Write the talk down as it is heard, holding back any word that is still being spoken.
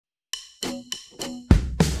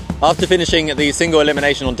After finishing the single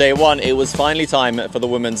elimination on day one, it was finally time for the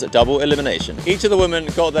women's double elimination. Each of the women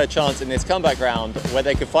got their chance in this comeback round where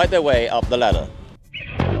they could fight their way up the ladder.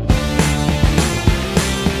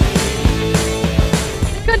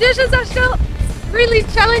 Conditions are still really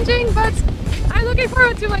challenging, but I'm looking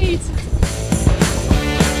forward to my heat.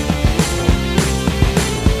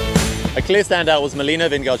 A clear standout was Melina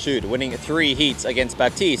Vingarsud, winning 3 heats against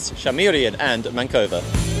Baptiste, Shamirian and Mankova.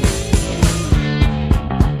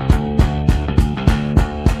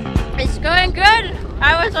 It's going good.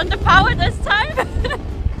 I was on the power this time.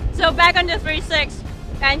 So back on the 3.6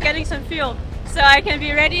 and getting some fuel. So I can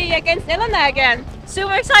be ready against Elena again.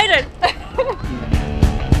 Super excited.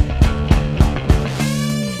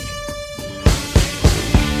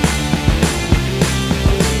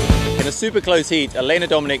 In a super close heat, Elena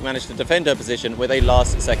Dominic managed to defend her position with a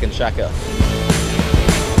last-second shaka.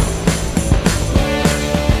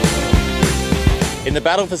 In the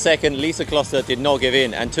battle for second, Lisa Kloster did not give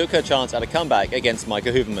in and took her chance at a comeback against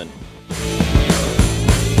Maika Hooverman.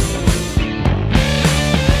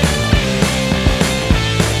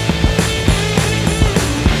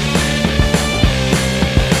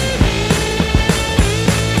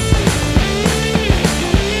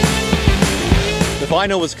 The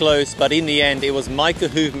final was close, but in the end it was Maika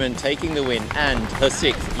Hooverman taking the win and her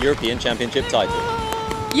 6th European Championship title.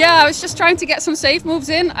 Yeah, I was just trying to get some safe moves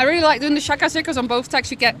in. I really like doing the shaka because on both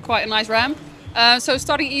tacks you get quite a nice ramp. So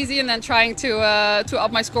starting easy and then trying to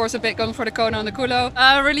up my scores a bit, going for the Kona and the Kulo.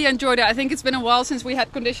 I really enjoyed it. I think it's been a while since we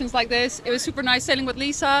had conditions like this. It was super nice sailing with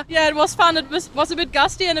Lisa. Yeah, it was fun. It was a bit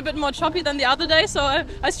gusty and a bit more choppy than the other day, so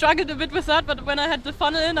I struggled a bit with that, but when I had the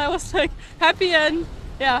funnel in I was like happy, and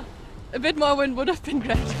yeah, a bit more wind would have been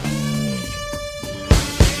great.